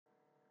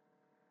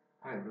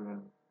Hi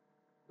everyone,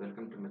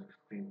 welcome to my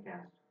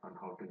screencast on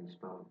how to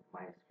install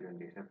MySQL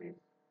database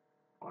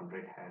on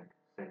Red Hat,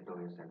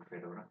 CentOS and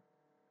Fedora.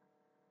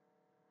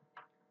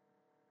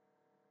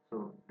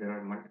 So there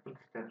are multiple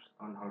steps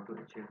on how to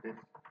achieve this.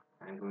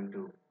 I'm going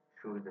to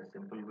show you the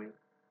simple way,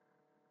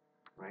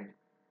 right?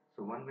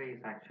 So one way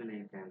is actually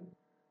you can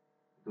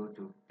go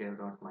to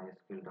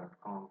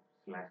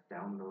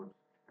dev.mysql.com/downloads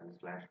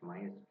and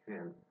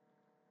 /mysql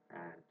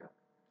and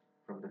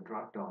from the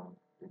drop down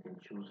you can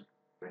choose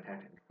Red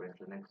Hat Enterprise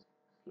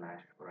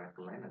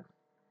Linux/Oracle Linux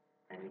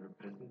and you will be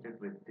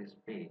presented with this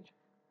page.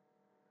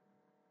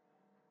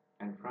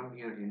 And from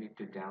here you need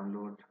to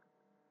download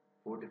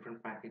four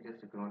different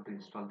packages if you want to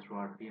install through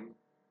RPM,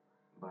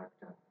 but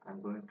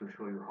I'm going to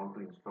show you how to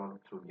install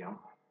through Yum,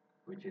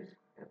 which is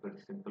a very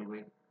simple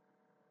way,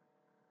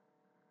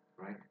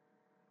 right?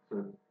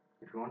 So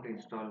if you want to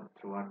install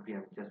through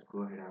RPM, just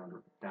go ahead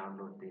and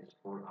download these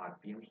four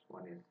RPMs.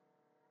 One is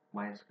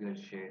MySQL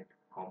Shared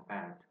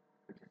Compact,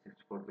 which is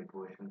 64-bit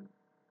version.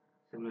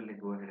 Similarly,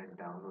 go ahead and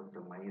download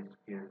the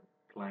MySQL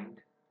Client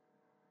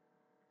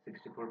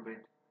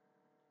 64-bit,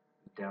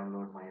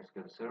 download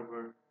MySQL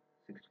Server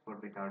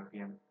 64-bit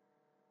RPM,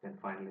 then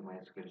finally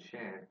MySQL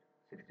Shared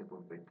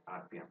 64-bit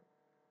RPM.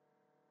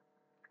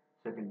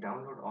 So you can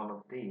download all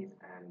of these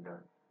and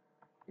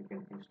you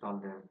can install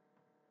them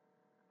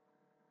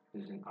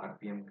using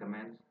RPM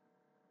commands.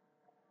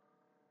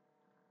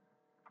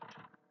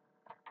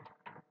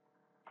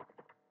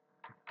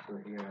 So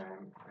here I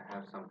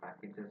have some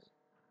packages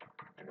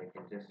and I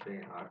can just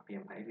say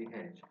RPM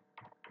IVH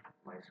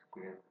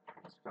MySQL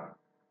install,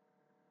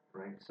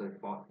 right? So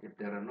if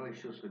there are no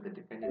issues with the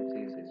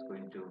dependencies, it's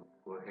going to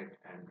go ahead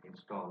and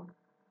install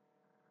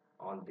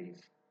all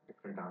these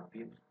different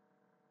RPMs.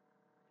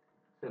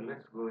 So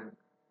let's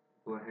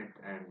go ahead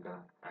and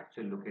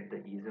actually look at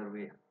the easier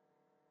way,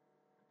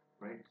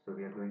 right? So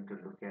we are going to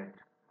look at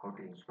how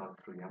to install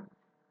through Yum.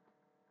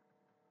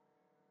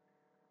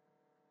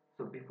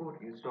 So before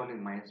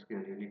installing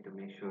MySQL, you need to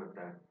make sure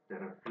that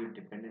there are few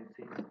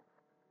dependencies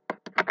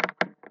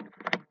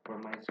for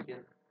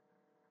MySQL.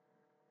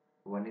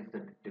 One is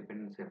the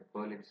dependency of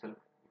Perl itself.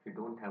 If you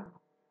don't have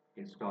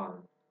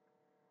installed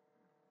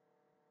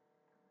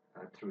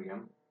through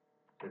Yum,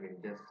 so you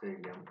can just say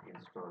Yum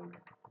install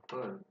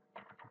Perl,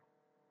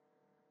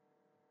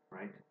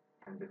 right?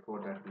 And before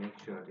that, make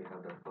sure you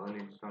have the Perl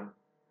installed.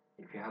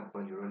 If you have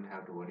Perl, you don't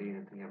have to worry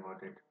anything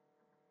about it.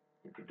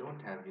 If you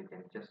don't have, you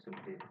can just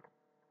simply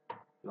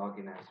log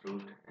in as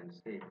root and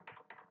say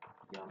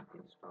Yum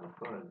install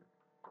Perl.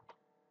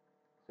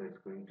 So it's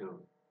going to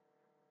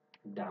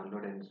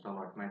download and install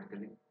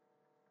automatically.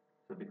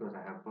 So because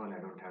I have Perl, I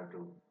don't have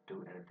to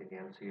do anything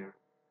else here.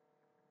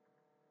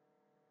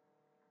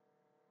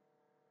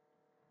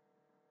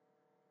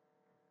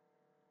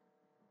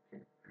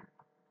 Okay.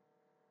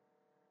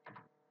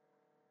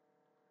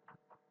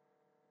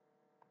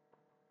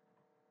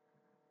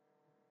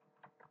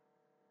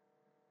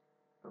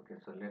 Okay,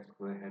 so let's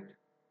go ahead.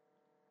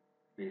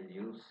 We'll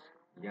use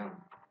Yum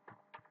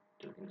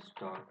to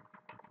install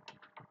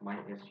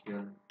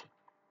MySQL,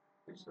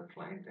 which is the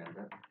client, and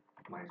the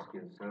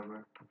MySQL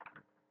Server.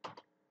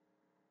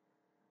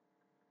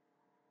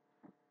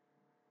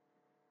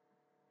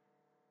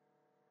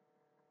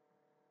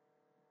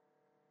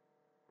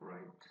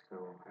 Right,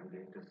 so I'm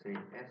going to say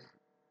S,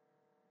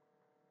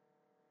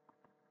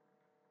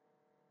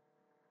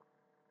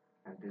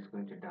 and this is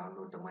going to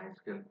download the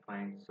MySQL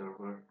client,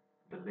 server,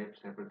 the libs,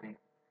 everything.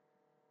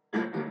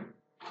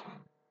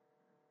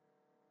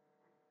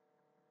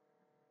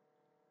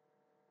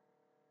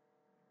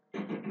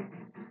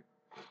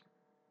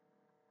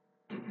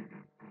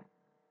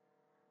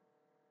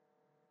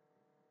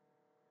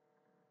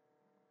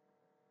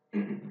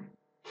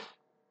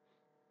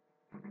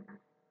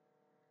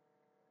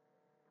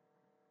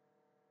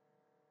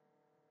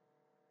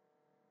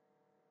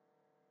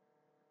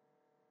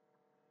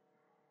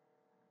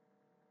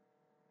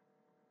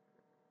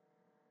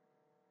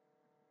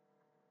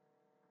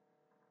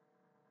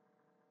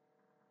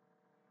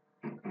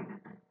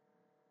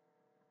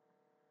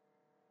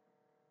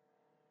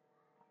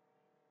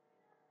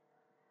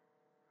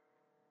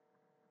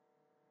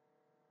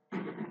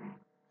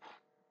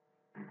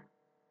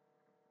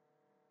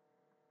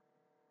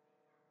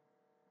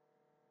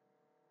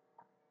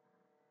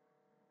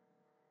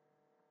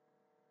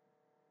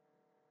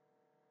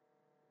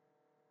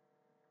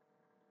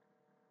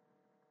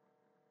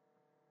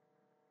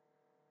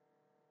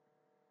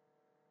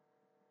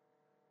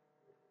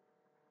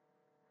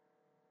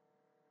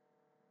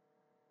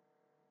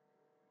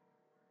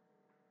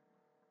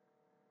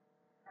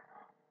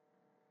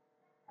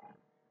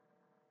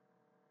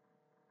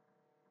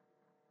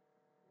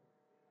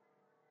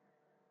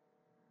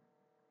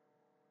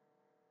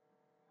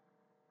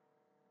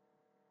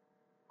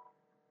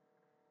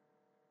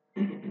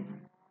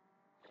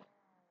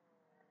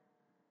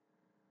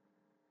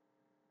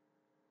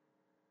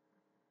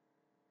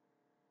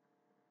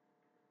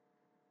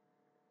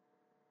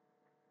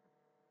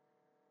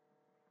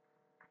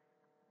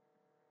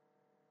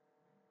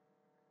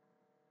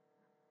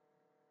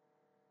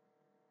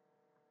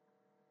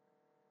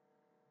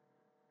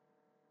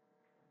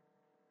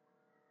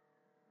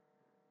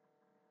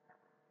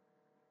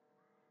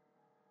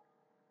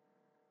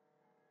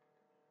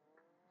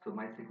 So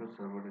MySQL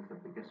Server is the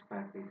biggest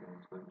package and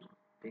it's going to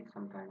take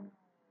some time.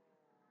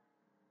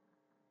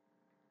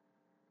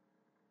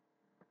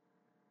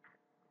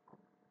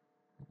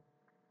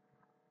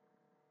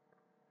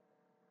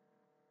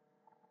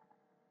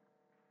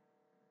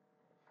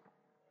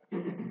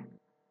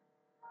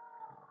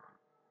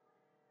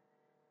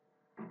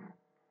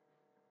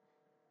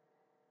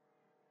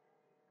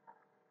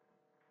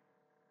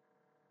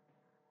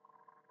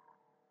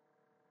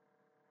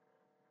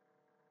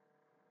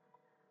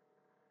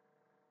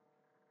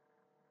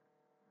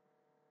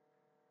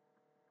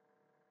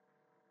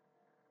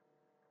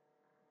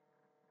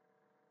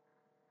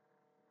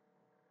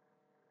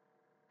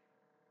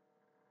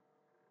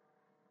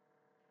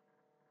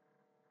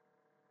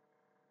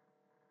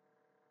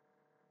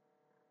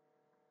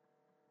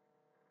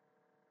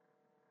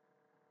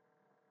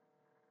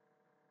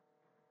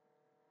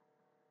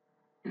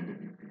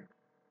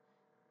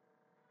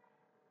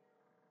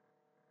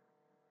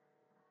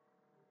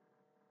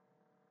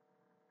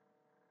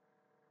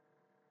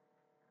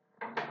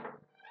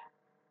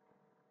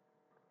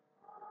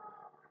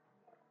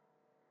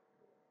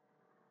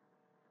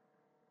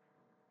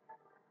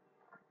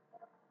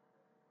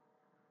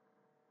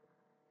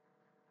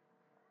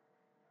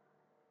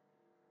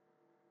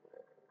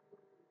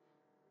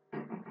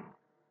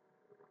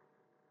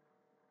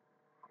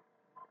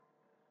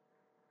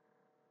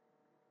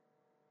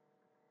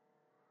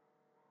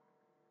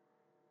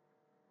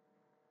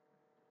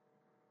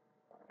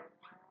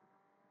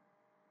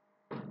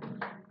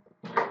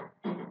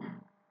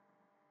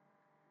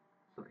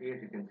 So here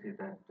you can see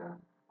that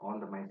all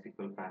the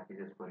MySQL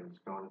packages were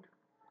installed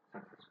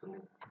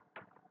successfully,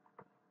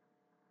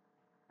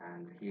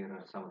 and here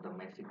are some of the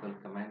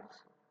MySQL commands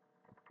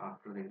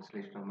after the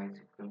installation of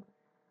MySQL.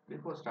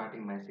 Before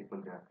starting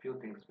MySQL, there are few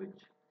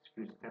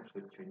steps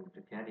which you need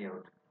to carry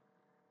out.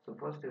 So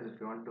first is if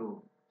you want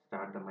to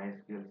start the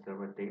MySQL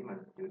Server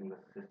daemon during the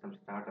system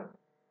startup,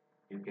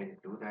 you can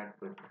do that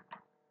with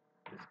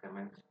this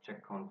command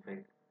check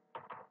config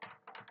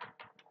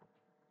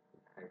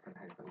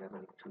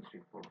 -level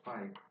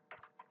 2345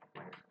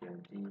 MySQL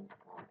D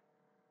on.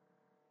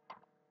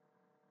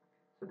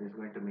 So this is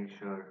going to make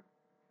sure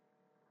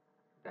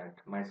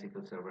that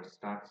MySQL Server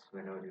starts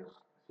whenever you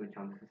switch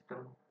on the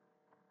system.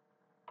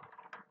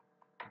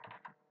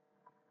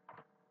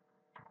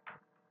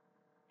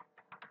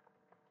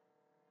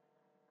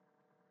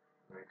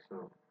 Right,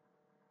 so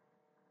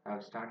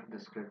I've started the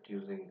script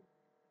using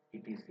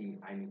etc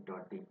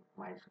init.d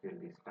MySQL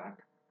D start.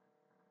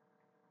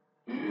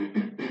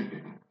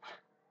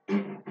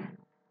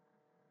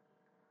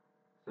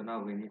 So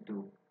now we need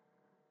to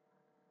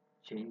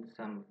change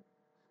some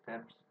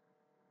steps,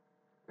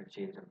 or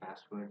change the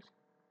passwords.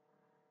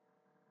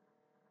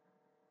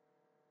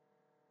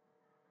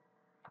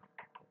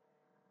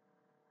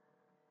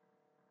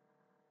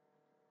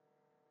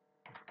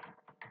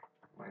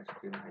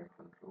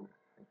 MySQL-root-u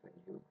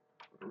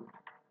root.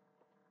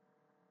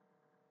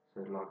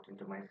 So logged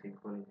into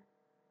MySQL.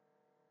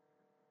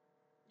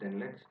 Then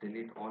let's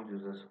delete all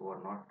users who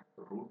are not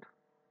root.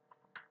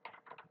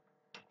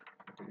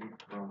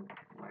 Delete from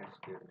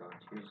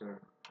MySQL.user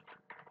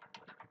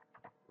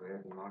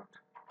where not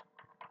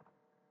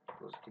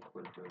host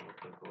equal to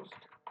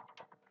localhost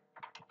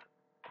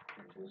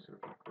and user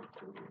equal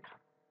to root.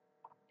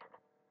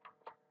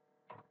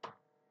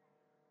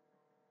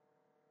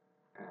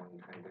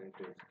 And I'm going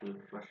to exclude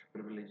flush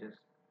privileges.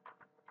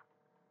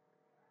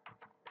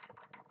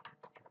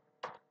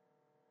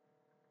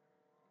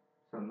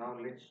 So now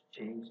let's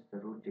change the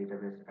root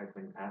database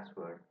admin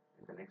password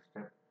in the next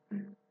step.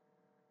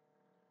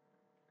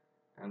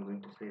 I'm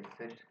going to say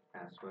set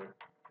password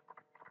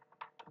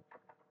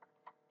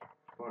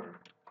for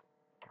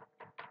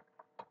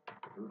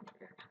root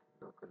at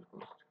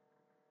localhost.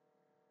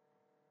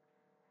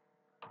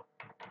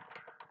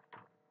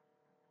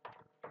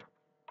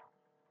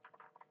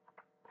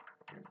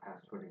 And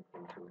password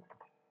equal to,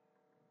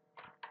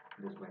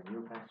 this is my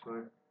new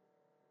password.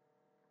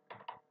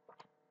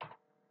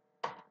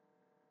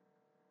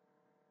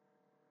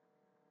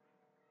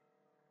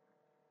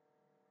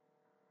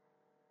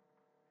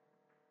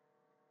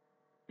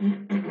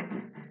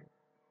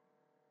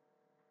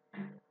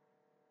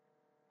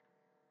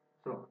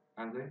 So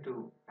I'm going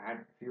to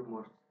add few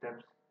more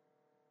steps,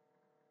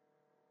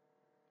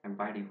 and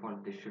by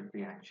default this should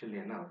be actually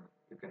enough.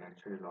 You can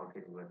actually log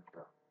in with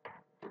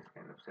this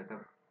kind of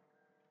setup.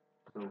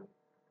 So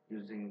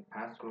using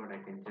password,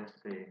 I can just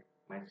say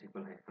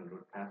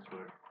MySQL-root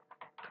password,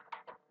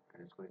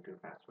 and it's going to be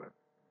password.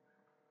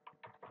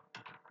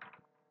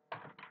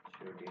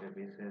 Show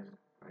databases,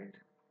 right?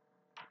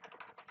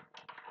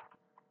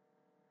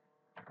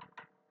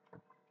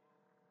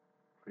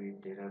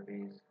 Create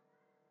database,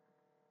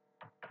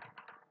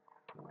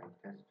 my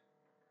test,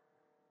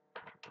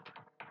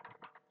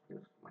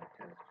 use my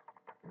test.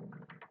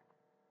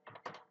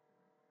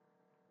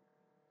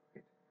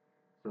 Okay.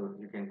 So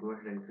you can go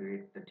ahead and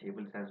create the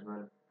tables as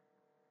well.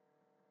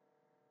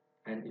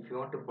 And if you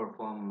want to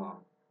perform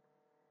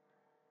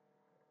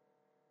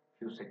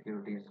few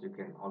securities, you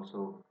can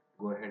also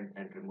go ahead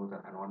and remove the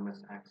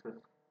anonymous access.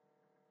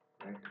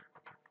 right?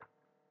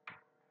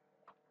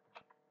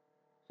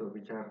 So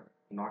which are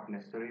not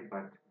necessary,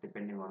 but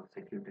depending on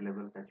security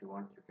level that you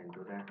want, you can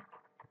do that.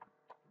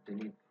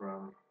 Delete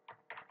from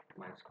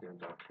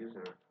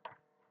MySQL.user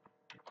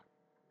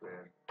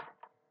where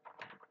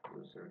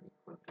user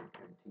equal to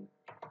empty.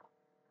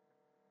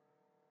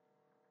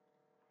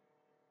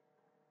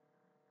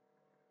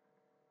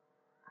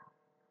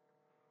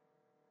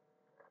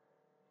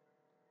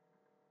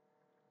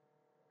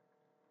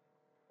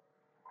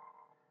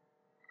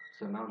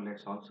 So now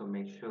let's also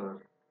make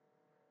sure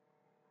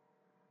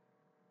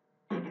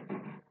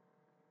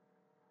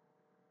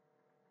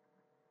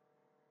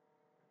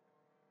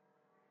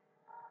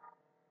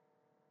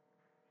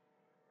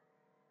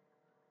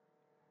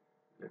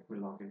let me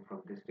log in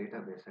from this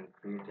database and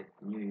create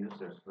a new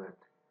user so that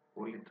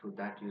only through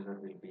that user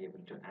will be able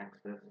to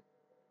access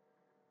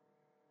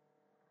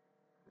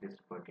this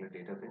particular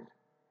database.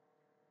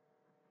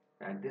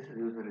 And this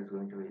user is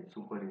going to be a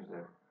super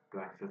user to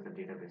access the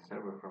database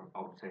server from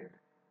outside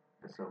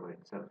the server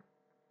itself.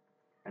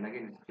 And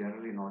again, it's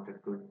generally not a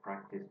good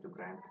practice to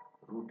grant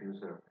root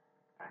user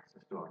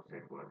access to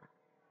outside world.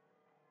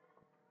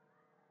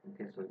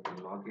 Okay, so you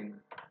can log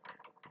in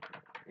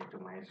into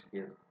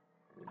MySQL.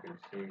 You can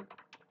say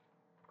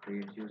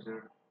create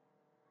user.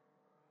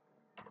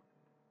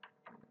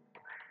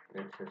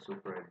 Let's say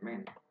super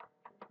admin.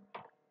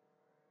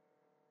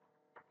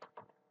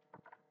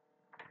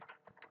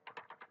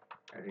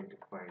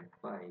 Identified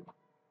by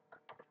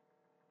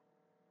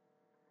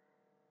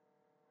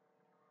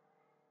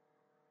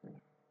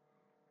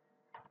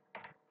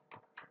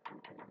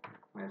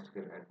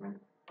MySQL admin.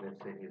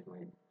 Let's say he's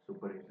my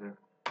super user,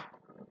 and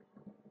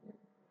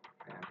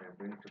I'm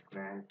going to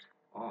grant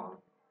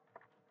all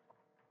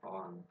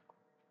on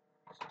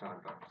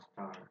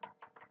star.star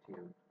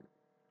till.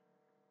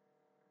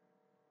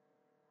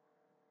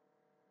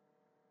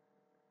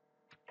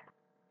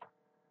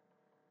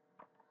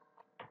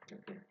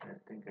 Okay, I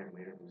think I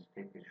made a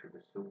mistake. It should be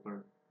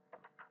super.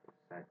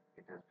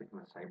 It has become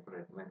a cyber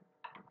admin.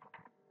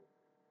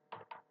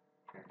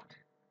 And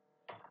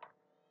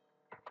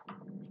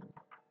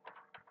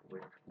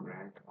with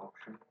grant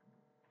option.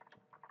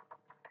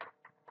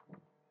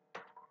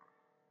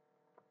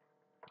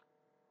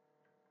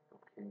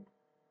 Okay.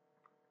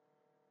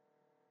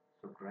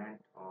 So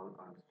grant all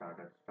on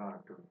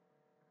star.star to.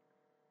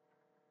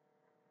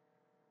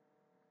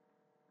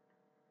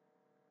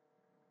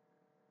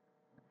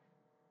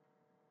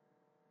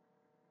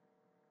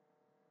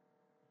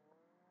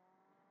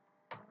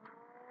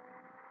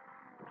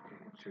 Okay,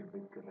 it should be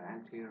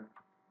grant here.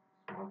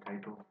 Small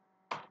title.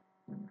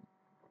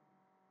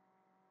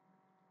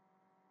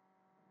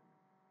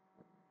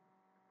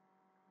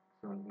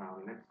 So now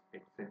let's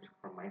exit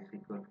from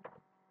MySQL,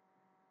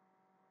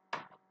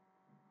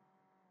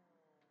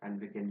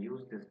 and we can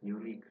use this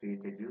newly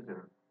created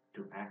user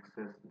to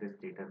access this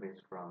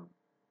database from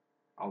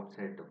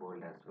outside the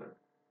world as well.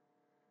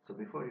 So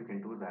before you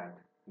can do that,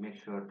 make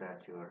sure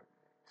that your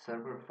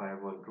server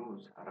firewall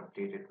rules are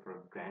updated for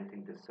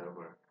granting this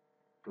server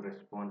to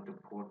respond to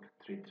port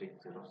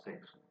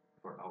 3306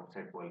 for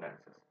outside world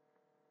access.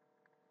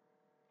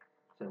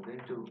 So I'm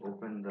going to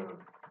open the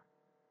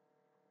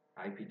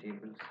IP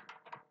tables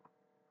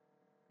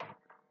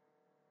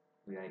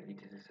via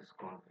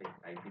etc/config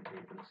IP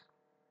tables.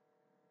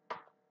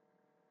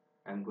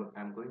 I'm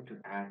going to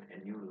add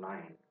a new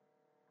line.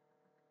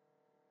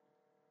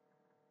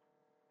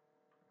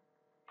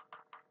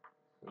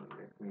 So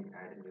let me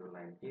add a new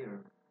line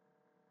here.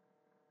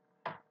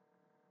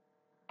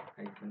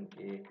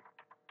 -a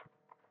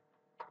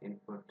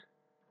input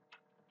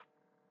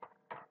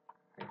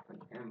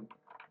 -m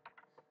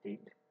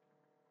state.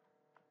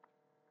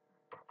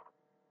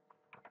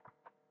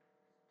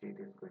 State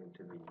is going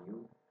to be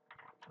new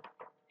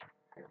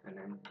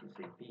 -m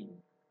TCP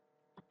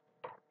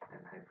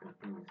and -p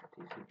is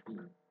TCP.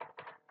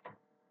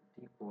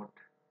 Deport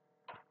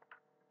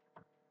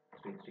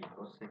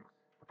 3306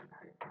 and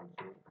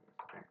 -j is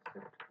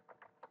accept.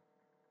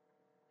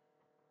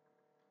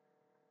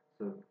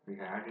 So we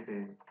added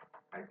a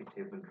IP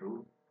table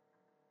rule.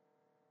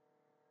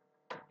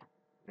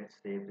 Let's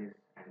save this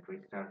and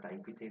restart the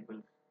IP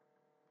tables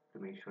to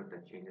make sure the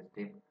changes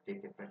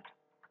take effect.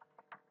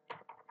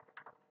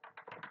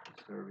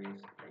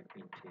 Service IP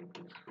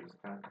tables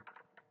restart.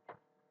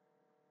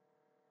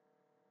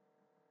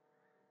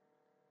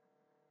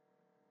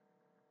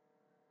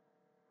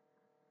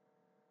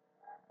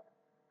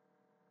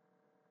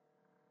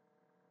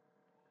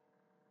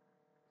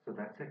 So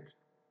that's it.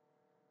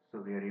 So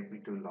we are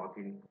able to log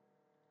in.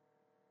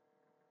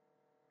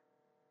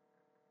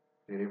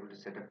 We are able to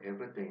set up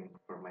everything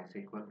for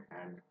MySQL,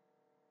 and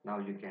now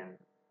you can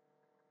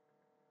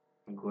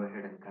go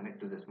ahead and connect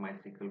to this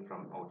MySQL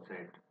from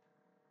outside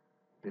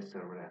this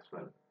server as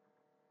well,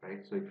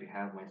 right? So if you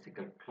have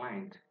MySQL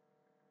client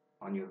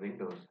on your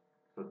Windows,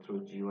 so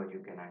through GUI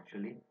you can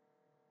actually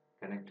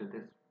connect to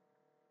this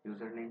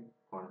username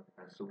called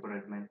a super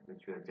admin,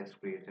 which you have just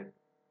created.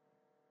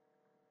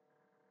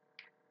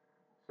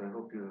 So I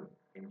hope you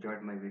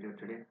enjoyed my video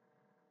today.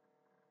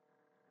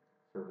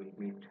 So we'll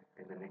meet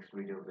in the next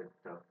video with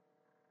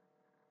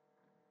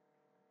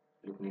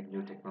looking at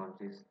new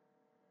technologies.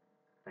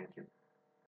 Thank you.